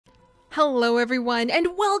Hello everyone,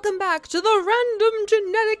 and welcome back to the Random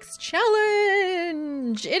Genetics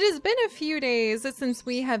Challenge! It has been a few days since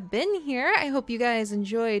we have been here. I hope you guys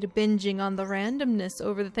enjoyed binging on the randomness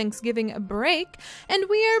over the Thanksgiving break. And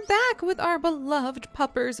we are back with our beloved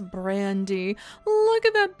puppers, Brandy. Look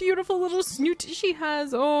at that beautiful little snoot she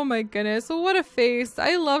has. Oh my goodness, what a face.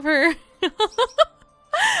 I love her.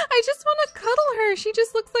 I just want to cuddle her. She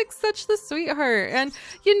just looks like such the sweetheart. And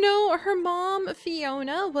you know, her mom,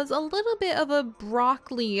 Fiona, was a little bit of a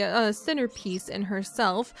broccoli centerpiece in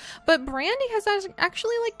herself, but Brandy has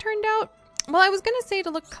actually turned out, well, I was gonna say to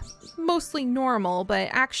look mostly normal, but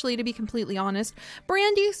actually, to be completely honest,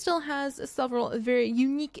 Brandy still has several very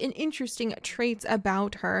unique and interesting traits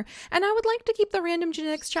about her, and I would like to keep the Random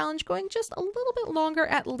Genetics Challenge going just a little bit longer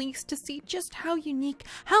at least to see just how unique,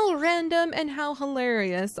 how random, and how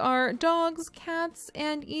hilarious our dogs, cats,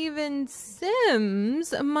 and even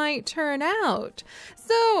Sims might turn out.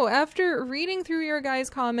 So, after reading through your guys'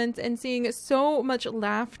 comments and seeing so much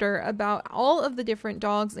laughter about all of the different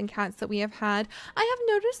dogs and cats that we have had, I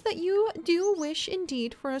have noticed that you do wish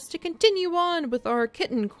indeed for us to continue on with our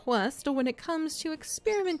kitten quest when it comes to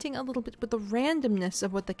experimenting a little bit with the randomness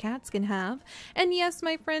of what the cats can have. And yes,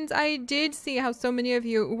 my friends, I did see how so many of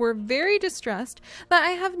you were very distressed that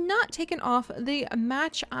I have not taken off the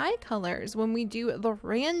match eye colors when we do the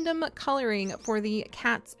random coloring for the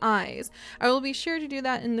cat's eyes. I will be sure to do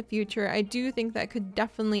that in the future. I do think that could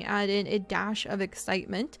definitely add in a dash of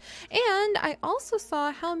excitement. And I also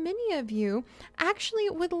saw how many of you actually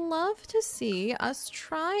would love to see us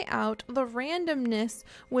try out the randomness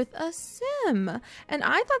with a sim, and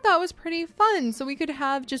I thought that was pretty fun. So we could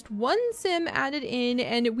have just one sim added in,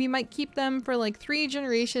 and we might keep them for like 3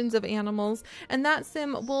 generations of animals, and that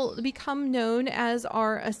sim will become known as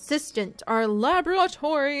our assistant, our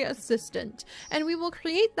laboratory assistant, and we will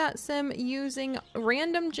create that sim using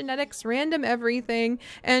random genetics, random everything,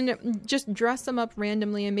 and just dress them up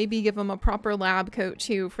randomly and maybe give them a proper lab coat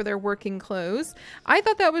too for their working clothes. I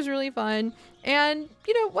thought that was really fun, and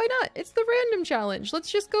you know, why not? It's the random challenge.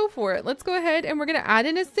 Let's just go for it. Let's go ahead and we're gonna add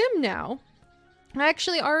in a sim now. I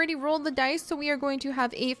actually already rolled the dice, so we are going to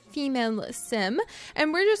have a female sim,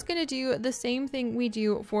 and we're just going to do the same thing we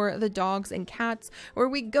do for the dogs and cats, where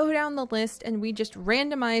we go down the list and we just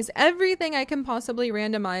randomize everything I can possibly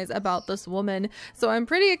randomize about this woman. So I'm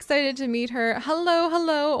pretty excited to meet her. Hello,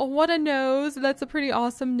 hello. What a nose. That's a pretty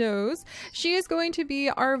awesome nose. She is going to be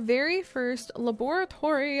our very first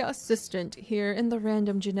laboratory assistant here in the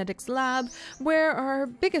Random Genetics Lab, where our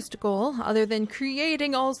biggest goal, other than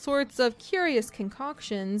creating all sorts of curious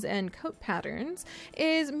concoctions and coat patterns,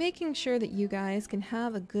 is making sure that you guys can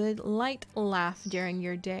have a good light laugh during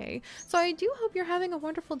your day. So I do hope you're having a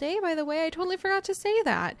wonderful day, by the way. I totally forgot to say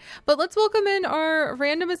that. But let's welcome in our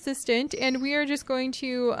random assistant, and we are just going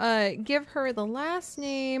to give her the last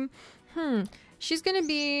name. She's gonna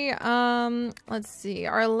be let's see,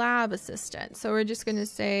 our lab assistant. So we're just gonna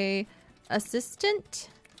say assistant.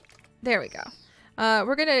 There we go.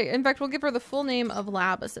 We're gonna, in fact, we'll give her the full name of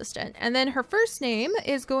lab assistant, and then her first name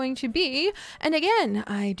is going to be, and again,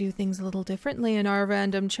 I do things a little differently in our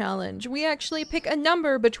random challenge. We actually pick a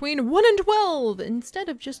number between 1 and 12 instead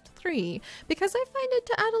of just 3, because I find it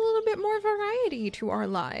to add a little bit more variety to our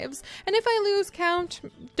lives. And if I lose count,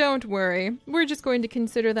 don't worry. We're just going to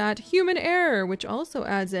consider that human error, which also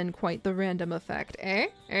adds in quite the random effect, eh?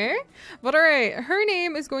 But alright, her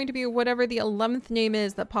name is going to be whatever the 11th name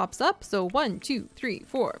is that pops up, so 1, 2, 3,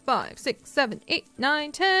 4, 5, 6, 7, 8,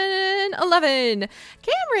 9, 10, 11.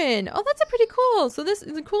 Cameron! Oh, that's a pretty cool. So this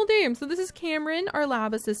is a cool name. So this is Cameron, our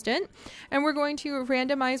lab assistant, and we're going to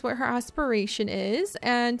randomize what her aspiration is.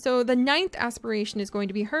 And so the 9th aspiration is going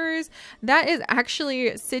to be hers. That is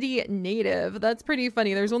actually city native. That's pretty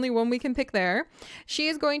funny. There's only one we can pick there. She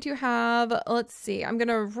is going to have, let's see, I'm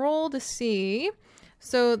gonna roll to see.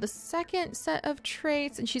 So the 2nd set of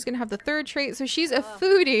traits, and she's gonna have the 3rd trait. So she's a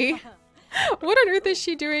foodie. What on earth is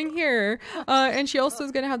she doing here? And she also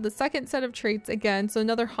is going to have the 2nd set of traits again, so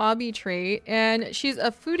another hobby trait, and she's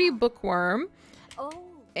a foodie bookworm.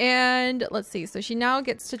 And let's see, so she now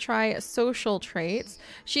gets to try social traits.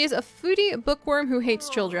 She is a foodie bookworm who hates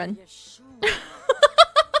children.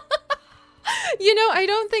 You know, I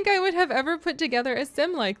don't think I would have ever put together a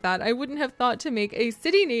sim like that. I wouldn't have thought to make a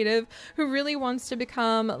city native who really wants to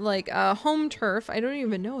become like a home turf. I don't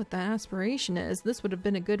even know what that aspiration is. This would have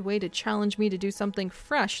been a good way to challenge me to do something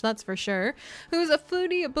fresh, that's for sure. Who's a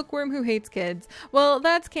foodie bookworm who hates kids. Well,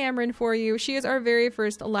 that's Cameron for you. She is our very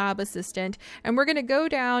first lab assistant, and we're going to go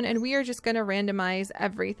down and we are just going to randomize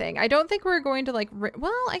everything. I don't think we're going to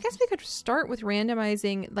well, I guess we could start with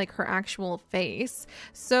randomizing like her actual face.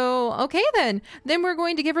 So, okay then. again, then we're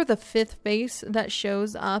going to give her the 5th face that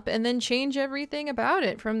shows up and then change everything about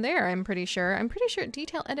it from there. I'm pretty sure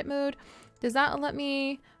detail edit mode, does that let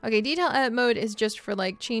me? Okay, detail edit mode is just for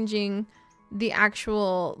like changing the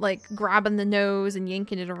actual, like grabbing the nose and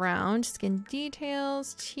yanking it around. Skin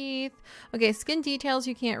details, teeth. Okay, skin details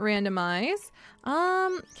you can't randomize.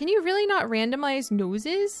 Can you really not randomize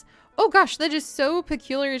noses? Oh gosh, that is so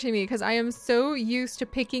peculiar to me because I am so used to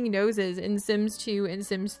picking noses in Sims 2 and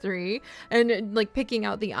Sims 3 and like picking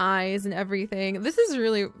out the eyes and everything. This is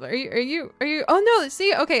really, are you, oh no,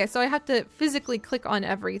 see, okay, so I have to physically click on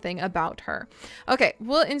everything about her. Okay,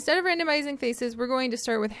 well, instead of randomizing faces, we're going to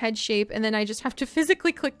start with head shape and then I just have to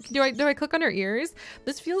physically click. Do I click on her ears?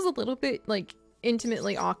 This feels a little bit like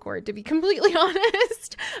intimately awkward, to be completely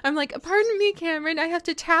honest. I'm like, pardon me, Cameron, I have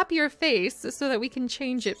to tap your face so that we can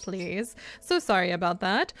change it, please. So sorry about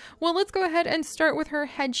that. Well, let's go ahead and start with her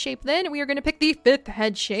head shape then. We are going to pick the 5th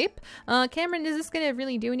head shape. Cameron, is this going to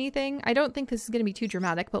really do anything? I don't think this is going to be too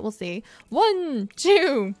dramatic, but we'll see. 1,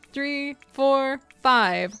 2, 3, 4,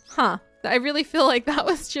 5. Huh. I really feel like that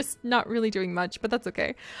was just not really doing much, but that's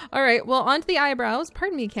okay. All right, well, on to the eyebrows.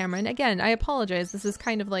 Pardon me, Cameron. Again, I apologize. This is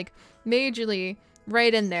kind of like majorly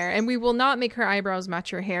right in there, and we will not make her eyebrows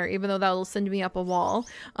match her hair, even though that will send me up a wall,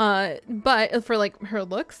 but for like her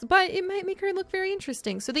looks, but it might make her look very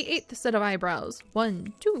interesting. So the 8th set of eyebrows.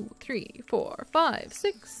 1, 2, 3, 4, 5,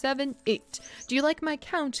 6, 7, 8. Do you like my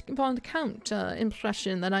count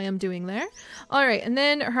impression that I am doing there? All right, and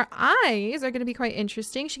then her eyes are going to be quite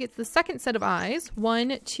interesting. She gets the 2nd set of eyes.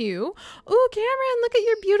 1, 2. Oh, Cameron, look at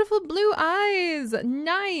your beautiful blue eyes.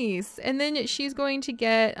 Nice. And then she's going to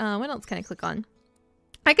get, what else can I click on?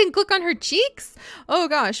 I can click on her cheeks. Oh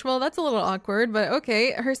gosh, well that's a little awkward, but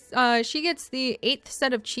okay. Her she gets the 8th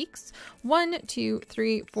set of cheeks. 1, 2,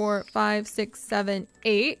 3, 4, 5, 6, 7,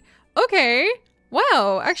 8. Okay.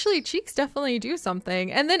 Wow, actually cheeks definitely do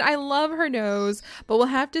something. And then I love her nose, but we'll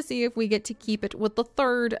have to see if we get to keep it with the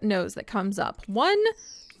 3rd nose that comes up. 1,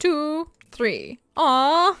 2, 3.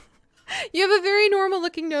 Aww. You have a very normal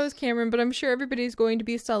looking nose, Cameron, but I'm sure everybody's going to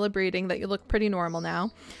be celebrating that you look pretty normal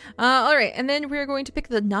now. All right, and then we're going to pick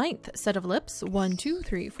the 9th set of lips. 1, 2,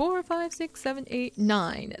 3, 4, 5, 6, 7, 8,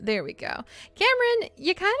 9. There we go. Cameron,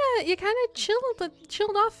 you kind of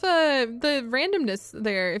chilled off the randomness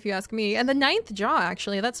there, if you ask me. And the 9th jaw,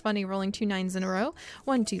 actually, that's funny, rolling 2 9s in a row.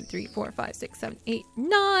 1, 2, 3, 4, 5, 6, 7, 8,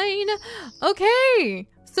 9. Okay.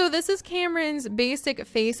 So this is Cameron's basic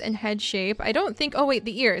face and head shape. I don't think, oh wait,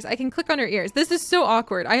 the ears. I can click on her ears. This is so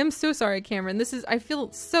awkward. I am so sorry, Cameron. This is, I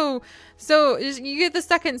feel so, you get the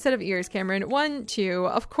 2nd set of ears, Cameron. 1, 2,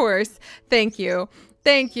 of course. Thank you.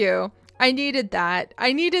 Thank you. I needed that.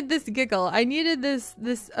 I needed this giggle. I needed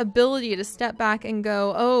this ability to step back and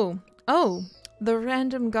go, oh, the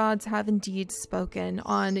random gods have indeed spoken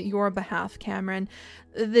on your behalf, Cameron.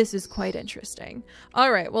 This is quite interesting.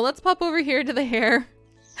 All right, well, let's pop over here to the hair.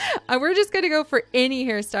 We're just gonna go for any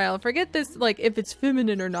hairstyle. Forget this, like, if it's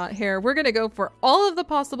feminine or not hair. We're gonna go for all of the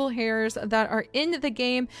possible hairs that are in the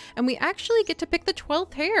game, and we actually get to pick the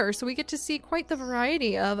 12th hair, so we get to see quite the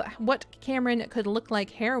variety of what Cameron could look like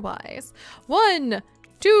hair-wise. 1,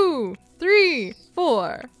 2, 3,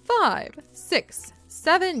 4, 5, 6,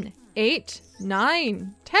 7, 8,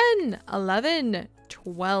 9, 10, 11,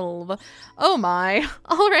 12. Oh my.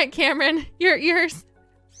 All right, Cameron, your ears.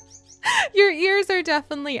 Your ears are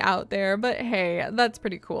definitely out there, but hey, that's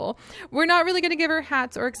pretty cool. We're not really going to give her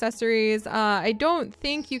hats or accessories. I don't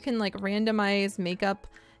think you can like randomize makeup.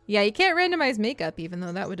 Yeah, you can't randomize makeup, even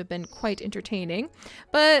though that would have been quite entertaining.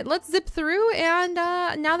 But let's zip through, and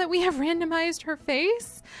now that we have randomized her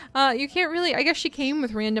face, you can't really, I guess she came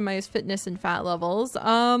with randomized fitness and fat levels.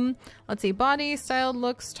 Let's see, body, styled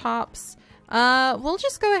looks, tops. We'll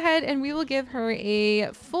just go ahead and we will give her a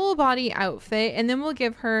full body outfit, and then we'll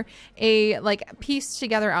give her a like pieced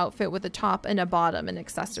together outfit with a top and a bottom and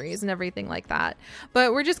accessories and everything like that.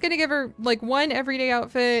 But we're just gonna give her like one everyday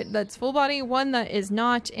outfit that's full body, one that is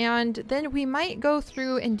not, and then we might go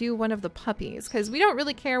through and do one of the puppies because we don't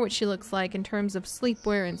really care what she looks like in terms of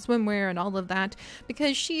sleepwear and swimwear and all of that,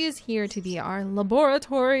 because she is here to be our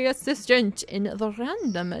laboratory assistant in the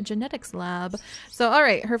random genetics lab. So all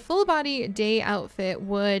right, her full body day outfit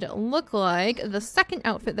would look like the 2nd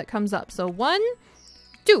outfit that comes up. So 1,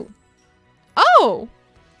 2. Oh,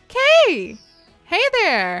 okay. Hey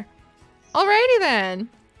there. Alrighty then.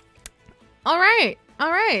 All right.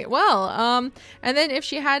 Well, and then if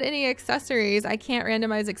she had any accessories, I can't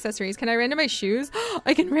randomize accessories. Can I randomize shoes?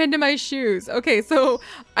 I can randomize shoes. Okay, so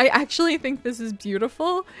I actually think this is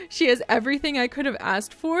beautiful. She has everything I could have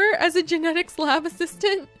asked for as a genetics lab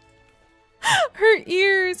assistant. Her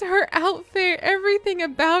ears, her outfit, everything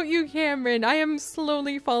about you, Cameron. I am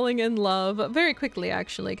slowly falling in love. Very quickly,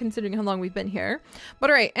 actually, considering how long we've been here. But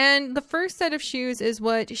all right, and the first set of shoes is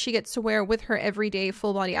what she gets to wear with her everyday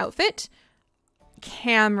full body outfit.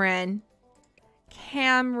 Cameron.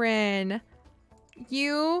 Cameron.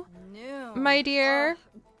 You, my dear,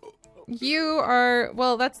 you are,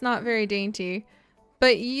 well, that's not very dainty,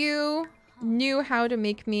 but you knew how to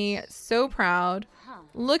make me so proud.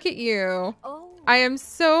 Look at you. I am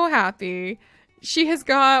so happy. She has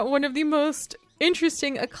got one of the most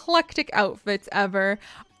interesting, eclectic outfits ever.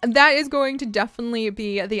 That is going to definitely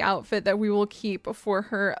be the outfit that we will keep for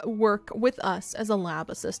her work with us as a lab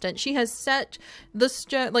assistant. She has set the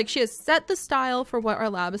style for what our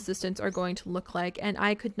lab assistants are going to look like, and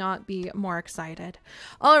I could not be more excited.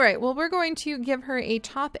 All right, well, we're going to give her a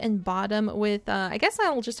top and bottom with, I guess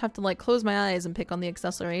I'll just have to like close my eyes and pick on the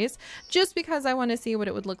accessories just because I want to see what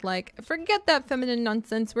it would look like. Forget that feminine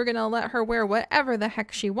nonsense. We're going to let her wear whatever the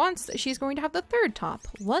heck she wants. She's going to have the third top.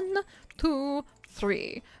 1, 2,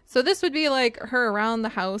 3. So this would be like her around the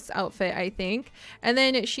house outfit, I think. And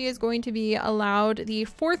then she is going to be allowed the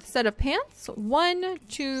fourth set of pants. 1,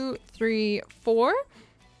 2, 3, 4.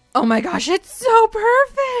 Oh my gosh, it's so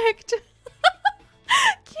perfect.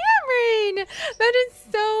 Cameron, that is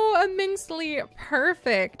so immensely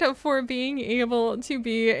perfect for being able to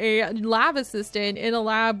be a lab assistant in a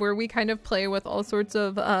lab where we kind of play with all sorts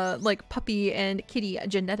of like puppy and kitty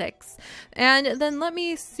genetics. And then let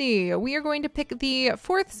me see, we are going to pick the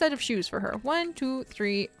fourth set of shoes for her. 1, 2,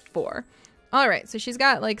 3, 4. All right, so she's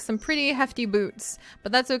got like some pretty hefty boots,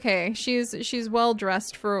 but that's okay. She's well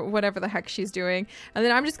dressed for whatever the heck she's doing. And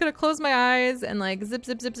then I'm just gonna close my eyes and like zip,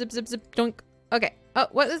 zip, zip, zip, zip, zip, dunk. Okay. Oh,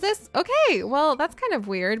 what is this? Okay, well, that's kind of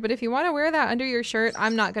weird, but if you want to wear that under your shirt,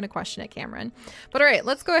 I'm not going to question it, Cameron. But all right,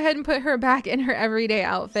 let's go ahead and put her back in her everyday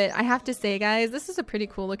outfit. I have to say, guys, this is a pretty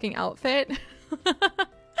cool looking outfit.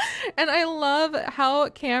 And I love how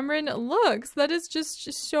Cameron looks. That is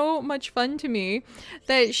just so much fun to me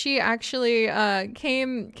that she actually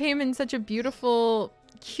came in such a beautiful,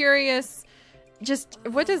 curious, just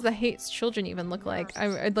what does the hates children even look like?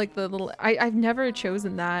 I'd like the little, I've never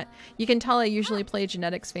chosen that. You can tell I usually play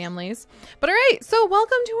genetics families. But all right, so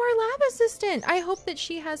welcome to our lab assistant. I hope that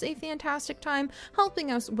she has a fantastic time helping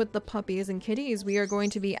us with the puppies and kitties we are going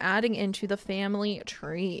to be adding into the family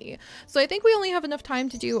tree. So I think we only have enough time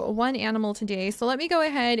to do one animal today. So let me go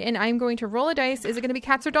ahead and I'm going to roll a dice. Is it going to be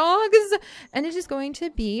cats or dogs? And it is going to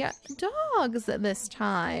be dogs this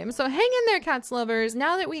time. So hang in there, cats lovers.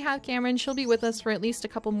 Now that we have Cameron, she'll be with us for at least a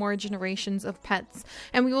couple more generations of pets,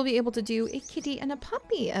 and we will be able to do a kitty and a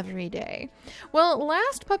puppy every day. Well,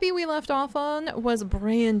 last puppy we left off on was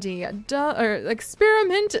Brandy,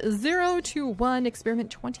 experiment 021,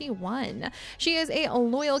 experiment 21. She is a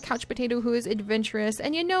loyal couch potato who is adventurous,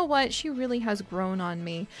 and you know what? She really has grown on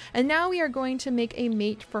me. And now we are going to make a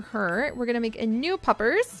mate for her. We're going to make a new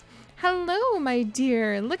puppers. Hello, my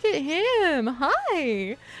dear. Look at him.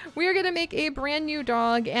 Hi. We are going to make a brand new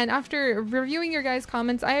dog. And after reviewing your guys'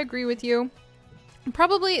 comments, I agree with you.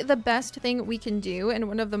 Probably the best thing we can do, and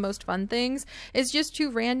one of the most fun things, is just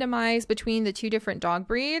to randomize between the two different dog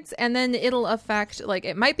breeds, and then it'll affect, like,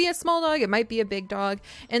 it might be a small dog, it might be a big dog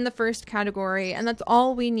in the first category, and that's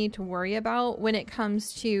all we need to worry about when it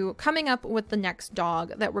comes to coming up with the next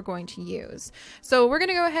dog that we're going to use. So we're going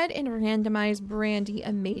to go ahead and randomize Brandy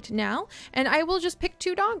a mate now, and I will just pick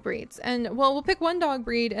 2 dog breeds, and well, we'll pick 1 dog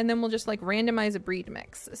breed, and then we'll just like randomize a breed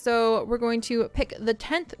mix. So we're going to pick the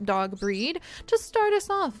 10th dog breed to start us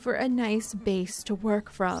off for a nice base to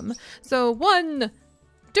work from. So 1,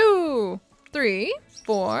 2, 3,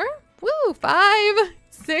 4, woo, 5,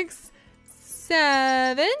 6,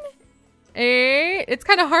 7, 8. It's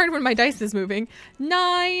kind of hard when my dice is moving.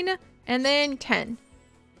 9, and then 10.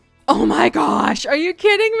 Oh my gosh, are you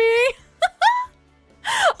kidding me?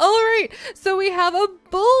 All right, so we have a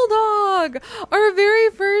bulldog. Our very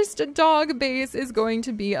first dog base is going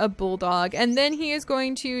to be a bulldog, and then he is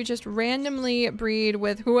going to just randomly breed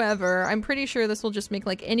with whoever. I'm pretty sure this will just make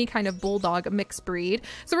like any kind of bulldog mixed breed.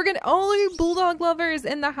 So we're gonna, all you bulldog lovers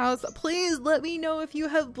in the house, please let me know if you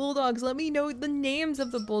have bulldogs. Let me know the names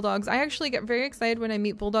of the bulldogs. I actually get very excited when I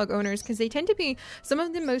meet bulldog owners because they tend to be some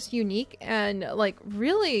of the most unique and like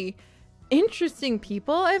really interesting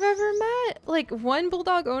people I've ever met. Like one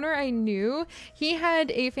bulldog owner I knew, he had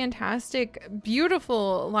a fantastic,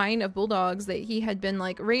 beautiful line of bulldogs that he had been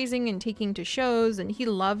like raising and taking to shows, and he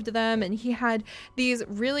loved them, and he had these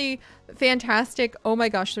really fantastic, oh my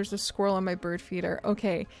gosh, there's a squirrel on my bird feeder.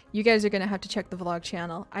 Okay, you guys are gonna have to check the vlog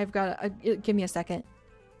channel. I've got give me a second.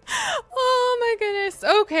 Oh my goodness.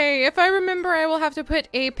 Okay, if I remember, I will have to put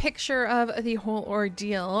a picture of the whole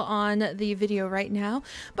ordeal on the video right now.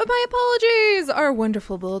 But my apologies, our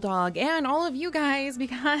wonderful bulldog, and all of you guys,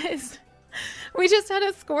 because we just had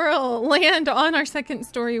a squirrel land on our second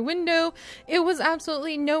story window. It was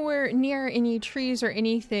absolutely nowhere near any trees or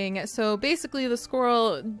anything. So basically the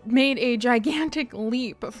squirrel made a gigantic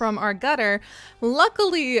leap from our gutter,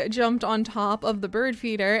 luckily jumped on top of the bird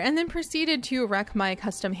feeder, and then proceeded to wreck my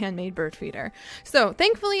custom handmade bird feeder. So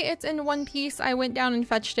thankfully it's in one piece. I went down and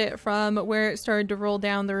fetched it from where it started to roll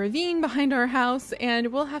down the ravine behind our house,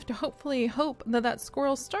 and we'll have to hopefully hope that that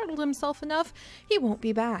squirrel startled himself enough he won't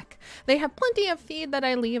be back. They have plenty of feed that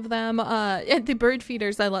I leave them at the bird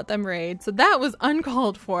feeders I let them raid, so that was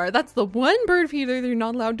uncalled for. That's the one bird feeder they're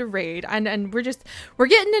not allowed to raid, and we're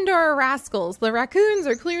getting into our rascals. The raccoons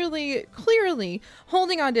are clearly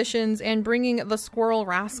holding auditions and bringing the squirrel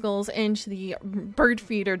rascals into the bird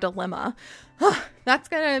feeder dilemma. That's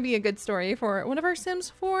gonna be a good story for one of our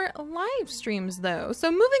Sims 4 live streams though.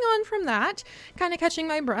 So moving on from that, kind of catching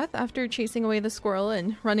my breath after chasing away the squirrel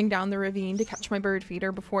and running down the ravine to catch my bird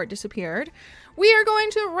feeder before it disappeared, we are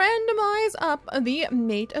going to randomize up the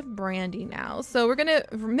mate of Brandy now. So we're gonna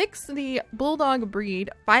mix the bulldog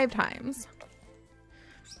breed 5 times.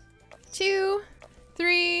 2,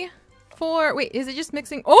 3, 4, wait, is it just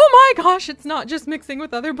mixing? Oh my gosh, it's not just mixing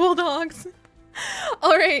with other bulldogs.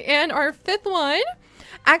 All right, and our 5th one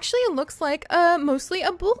actually looks like mostly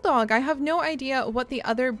a bulldog. I have no idea what the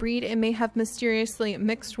other breed it may have mysteriously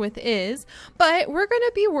mixed with is, but we're going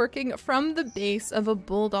to be working from the base of a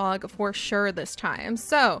bulldog for sure this time.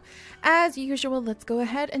 So, as usual, let's go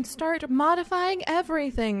ahead and start modifying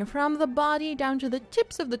everything from the body down to the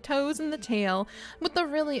tips of the toes and the tail, with the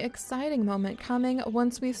really exciting moment coming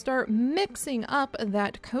once we start mixing up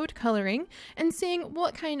that coat coloring and seeing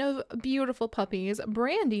what kind of beautiful puppies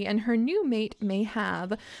Brandy and her new mate may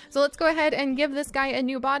have. So let's go ahead and give this guy a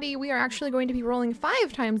new body. We are actually going to be rolling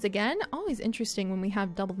 5 times again. Always interesting when we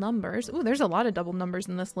have double numbers. Ooh, there's a lot of double numbers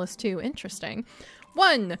in this list too. Interesting.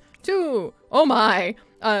 1, 2, oh my,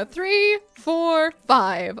 3, 4,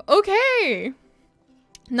 5. Okay.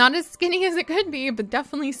 Not as skinny as it could be, but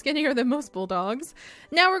definitely skinnier than most bulldogs.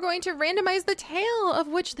 Now we're going to randomize the tail, of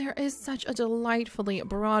which there is such a delightfully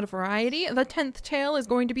broad variety. The 10th tail is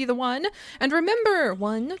going to be the one. And remember,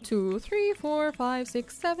 1, 2, 3, 4, 5,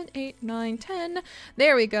 6, 7, 8, 9, 10.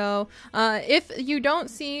 There we go. If you don't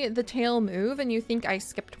see the tail move and you think I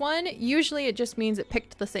skipped one, usually it just means it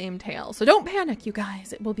picked the same tail. So don't panic, you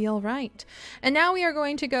guys. It will be all right. And now we are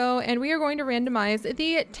going to go and we are going to randomize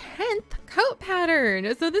the 10th coat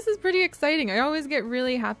pattern. So this is pretty exciting. I always get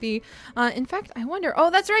really happy. In fact, I wonder,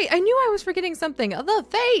 oh, that's right. I knew I was forgetting something. The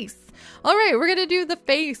face. All right, we're going to do the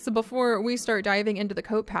face before we start diving into the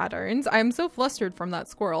coat patterns. I'm so flustered from that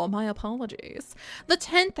squirrel. My apologies. The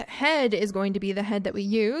 10th head is going to be the head that we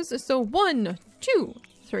use. So 1, 2,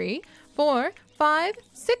 3, 4, 5,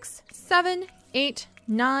 6, 7, 8,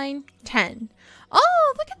 9, 10.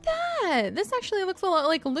 Oh, look at that. This actually looks a lot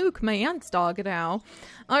like Luke, my aunt's dog now.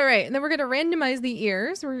 All right, and then we're going to randomize the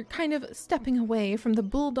ears. We're kind of stepping away from the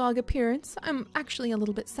bulldog appearance. I'm actually a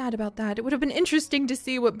little bit sad about that. It would have been interesting to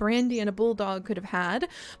see what Brandy and a bulldog could have had,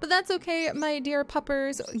 but that's okay, my dear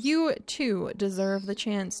puppers. You too deserve the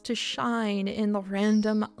chance to shine in the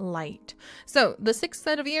random light. So the 6th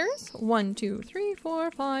set of ears, 1, 2, 3,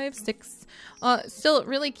 4, 5, 6. Still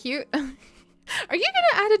really cute. Are you going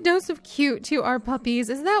to add a dose of cute to our puppies?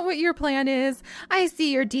 Is that what your plan is? I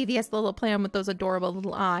see your devious little plan with those adorable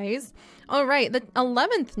little eyes. All right, the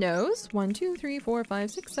 11th nose. 1, 2, 3, 4,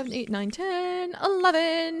 5, 6, 7, 8, 9, 10,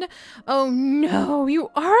 11. Oh no, you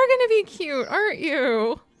are going to be cute, aren't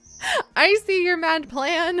you? I see your mad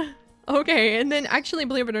plan. Okay, and then actually,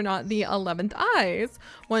 believe it or not, the 11th eyes.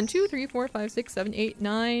 1, 2, 3, 4, 5, 6, 7, 8,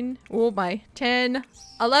 9. Oh my, 10,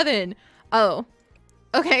 11. Oh.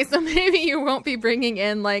 Okay, so maybe you won't be bringing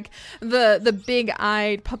in like the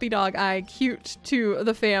big-eyed puppy dog eye cute to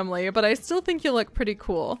the family, but I still think you look pretty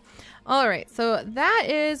cool. All right, so that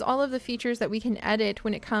is all of the features that we can edit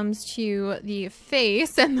when it comes to the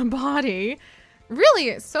face and the body.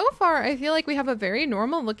 Really, so far, I feel like we have a very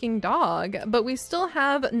normal looking dog, but we still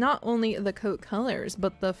have not only the coat colors,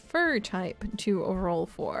 but the fur type to roll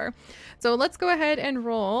for. So let's go ahead and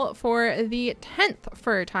roll for the 10th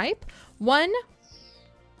fur type. 1.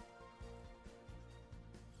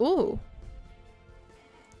 Ooh.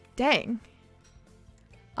 Dang.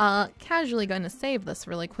 casually going to save this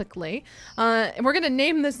really quickly. We're going to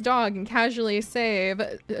name this dog and casually save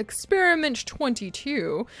Experiment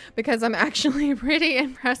 22 because I'm actually pretty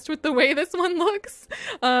impressed with the way this one looks.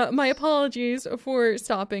 My apologies for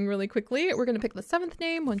stopping really quickly. We're going to pick the 7th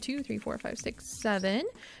name. 1, 2, 3, 4, 5, 6, 7.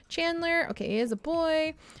 Chandler. Okay, he is a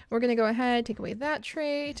boy. We're going to go ahead, take away that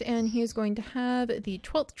trait, and he's going to have the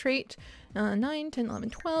 12th trait. 9, 10, 11,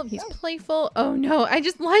 12. He's playful. Oh no, I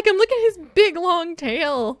just like him. Look at his big long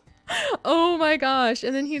tail. Oh my gosh.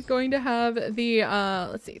 And then he's going to have the,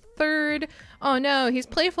 let's see, 3rd. Oh no, he's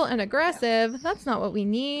playful and aggressive. That's not what we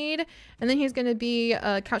need. And then he's going to be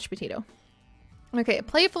a couch potato. Okay,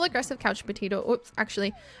 playful, aggressive couch potato. Oops,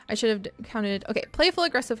 actually, I should have counted. Okay, playful,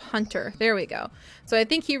 aggressive hunter. There we go. So I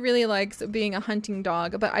think he really likes being a hunting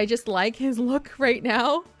dog, but I just like his look right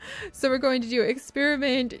now. So we're going to do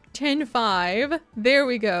experiment 10.5. There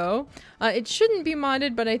we go. It shouldn't be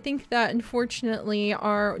modded, but I think that unfortunately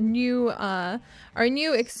our new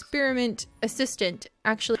experiment assistant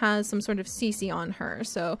actually has some sort of CC on her.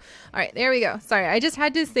 So, all right, there we go. Sorry, I just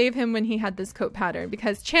had to save him when he had this coat pattern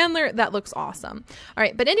because Chandler, that looks awesome. All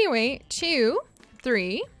right, but anyway, 2,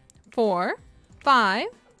 3, 4, 5,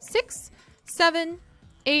 6, 7,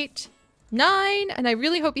 8, 9, and I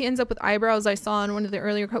really hope he ends up with eyebrows I saw in one of the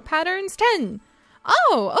earlier coat patterns. 10.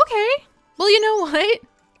 Oh, okay. Well, you know what?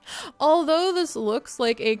 Although this looks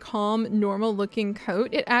like a calm, normal looking coat,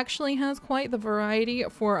 it actually has quite the variety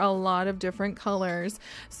for a lot of different colors.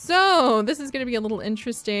 So this is going to be a little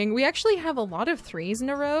interesting. We actually have a lot of 3s in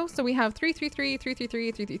a row. So we have 3, 3, 3, 3, 3,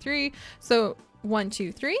 3, 3, 3, 3. So 1,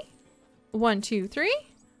 2, 3, 1, 2, 3,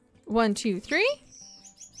 1, 2, 3.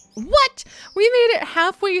 What? We made it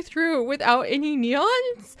halfway through without any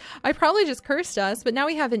neons? I probably just cursed us, but now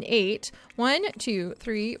we have an 8. 1, 2,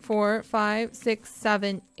 3, 4, 5, 6,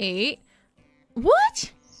 7, 8.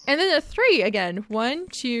 What? And then a 3 again. 1,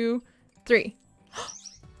 2, 3.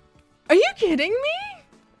 Are you kidding me?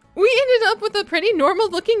 We ended up with a pretty normal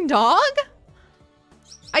looking dog?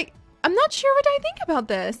 I'm not sure what I think about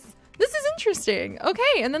this. This is interesting.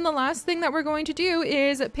 Okay, and then the last thing that we're going to do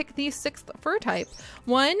is pick the 6th fur type.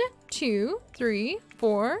 1, 2, 3,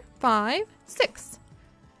 4, 5, 6.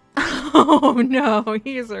 Oh no,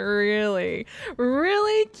 he's really,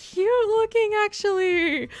 really cute looking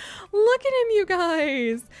actually. Look at him, you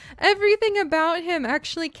guys. Everything about him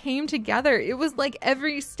actually came together. It was like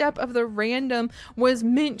every step of the random was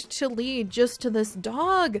meant to lead just to this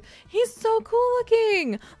dog. He's so cool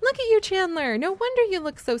looking. Look at you, Chandler. No wonder you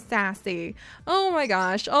look so sassy. Oh my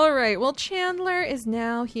gosh. All right. Well, Chandler is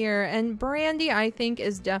now here and Brandy, I think,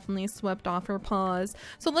 is definitely swept off her paws.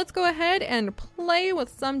 So let's go ahead and play with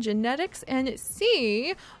some genetics and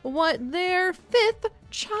see what their 5th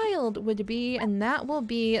child would be, and that will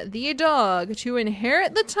be the dog to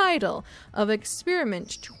inherit the title of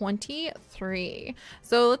Experiment 23.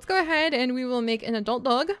 So let's go ahead and we will make an adult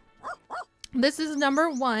dog. This is number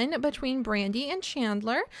 1 between Brandy and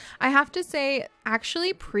Chandler. I have to say,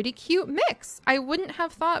 actually pretty cute mix. I wouldn't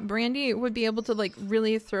have thought Brandy would be able to like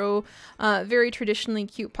really throw very traditionally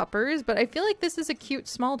cute puppers, but I feel like this is a cute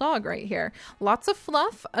small dog right here. Lots of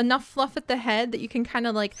fluff, enough fluff at the head that you can kind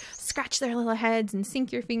of like scratch their little heads and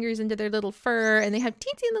sink your fingers into their little fur, and they have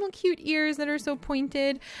teensy little cute ears that are so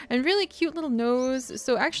pointed and really cute little nose.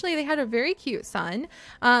 So actually they had a very cute son.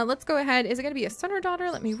 Let's go ahead. Is it going to be a son or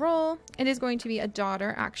daughter? Let me roll. It is going to be a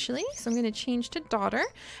daughter actually. So I'm going to change to daughter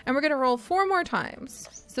and we're going to roll 4 more times.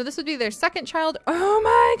 So this would be their 2nd child. Oh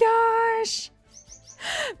my gosh.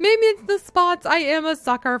 Maybe it's the spots. I am a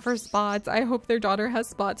sucker for spots. I hope their daughter has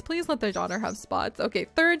spots. Please let their daughter have spots. Okay,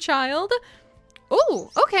 3rd child. Oh,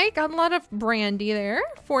 okay. Got a lot of Brandy there.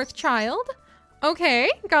 4th child. Okay,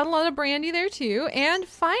 got a lot of Brandy there too. And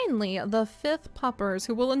finally, the 5th puppers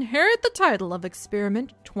who will inherit the title of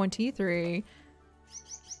Experiment 23.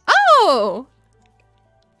 Oh!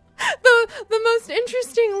 The most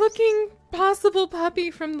interesting looking possible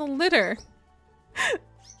puppy from the litter.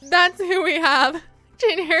 That's who we have to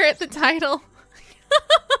inherit the title.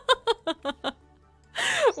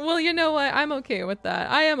 Well, you know what? I'm okay with that.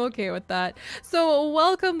 I am okay with that. So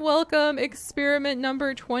welcome, welcome, experiment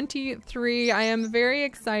number 23. I am very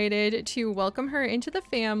excited to welcome her into the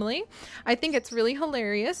family. I think it's really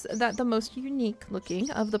hilarious that the most unique looking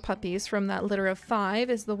of the puppies from that litter of 5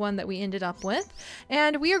 is the one that we ended up with.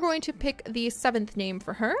 And we are going to pick the 7th name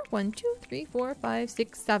for her. 1, 2, 3, 4, 5,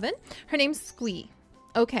 6, 7. Her name's Squee.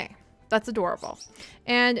 Okay. That's adorable.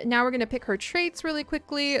 And now we're going to pick her traits really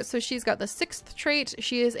quickly. So she's got the 6th trait.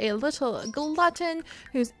 She is a little glutton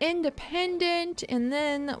who's independent. And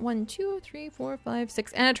then 1, 2, 3, 4, 5,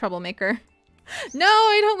 6, and a troublemaker. No,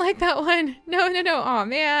 I don't like that one. No, no, no. Aw,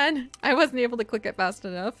 man. I wasn't able to click it fast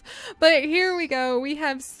enough. But here we go. We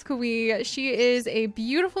have Squee. She is a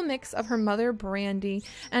beautiful mix of her mother, Brandy,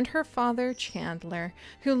 and her father, Chandler,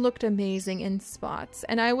 who looked amazing in spots.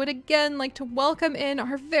 And I would again like to welcome in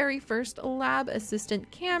our very first lab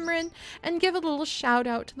assistant, Cameron, and give a little shout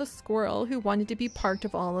out to the squirrel who wanted to be part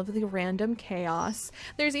of all of the random chaos.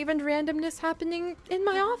 There's even randomness happening in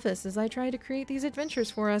my office as I try to create these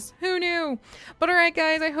adventures for us. Who knew? But alright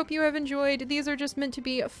guys, I hope you have enjoyed. These are just meant to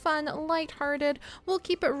be fun, lighthearted. We'll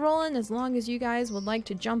keep it rolling as long as you guys would like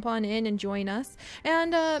to jump on in and join us.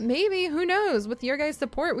 And maybe, who knows, with your guys'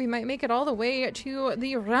 support, we might make it all the way to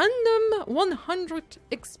the random 100th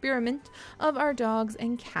experiment of our dogs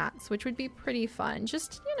and cats, which would be pretty fun.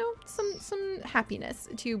 Just, you know, some happiness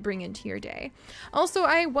to bring into your day. Also,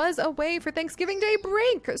 I was away for Thanksgiving Day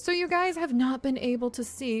break, so you guys have not been able to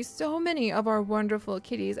see so many of our wonderful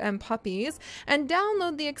kitties and puppies and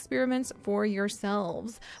download the experiments for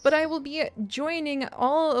yourselves. But I will be joining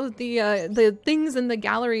all of the things in the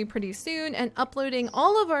gallery pretty soon and uploading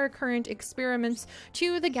all of our current experiments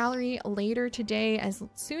to the gallery later today as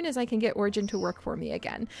soon as I can get Origin to work for me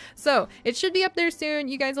again. So it should be up there soon.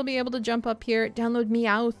 You guys will be able to jump up here, download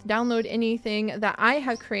Meowth, download anything that I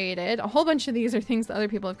have created. A whole bunch of these are things that other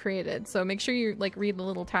people have created, so make sure you like read the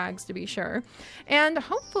little tags to be sure. And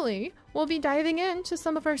hopefully we'll be diving into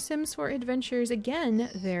some of our Sims 4 adventures again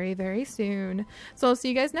very, very soon. So I'll see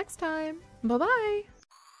you guys next time. Bye-bye!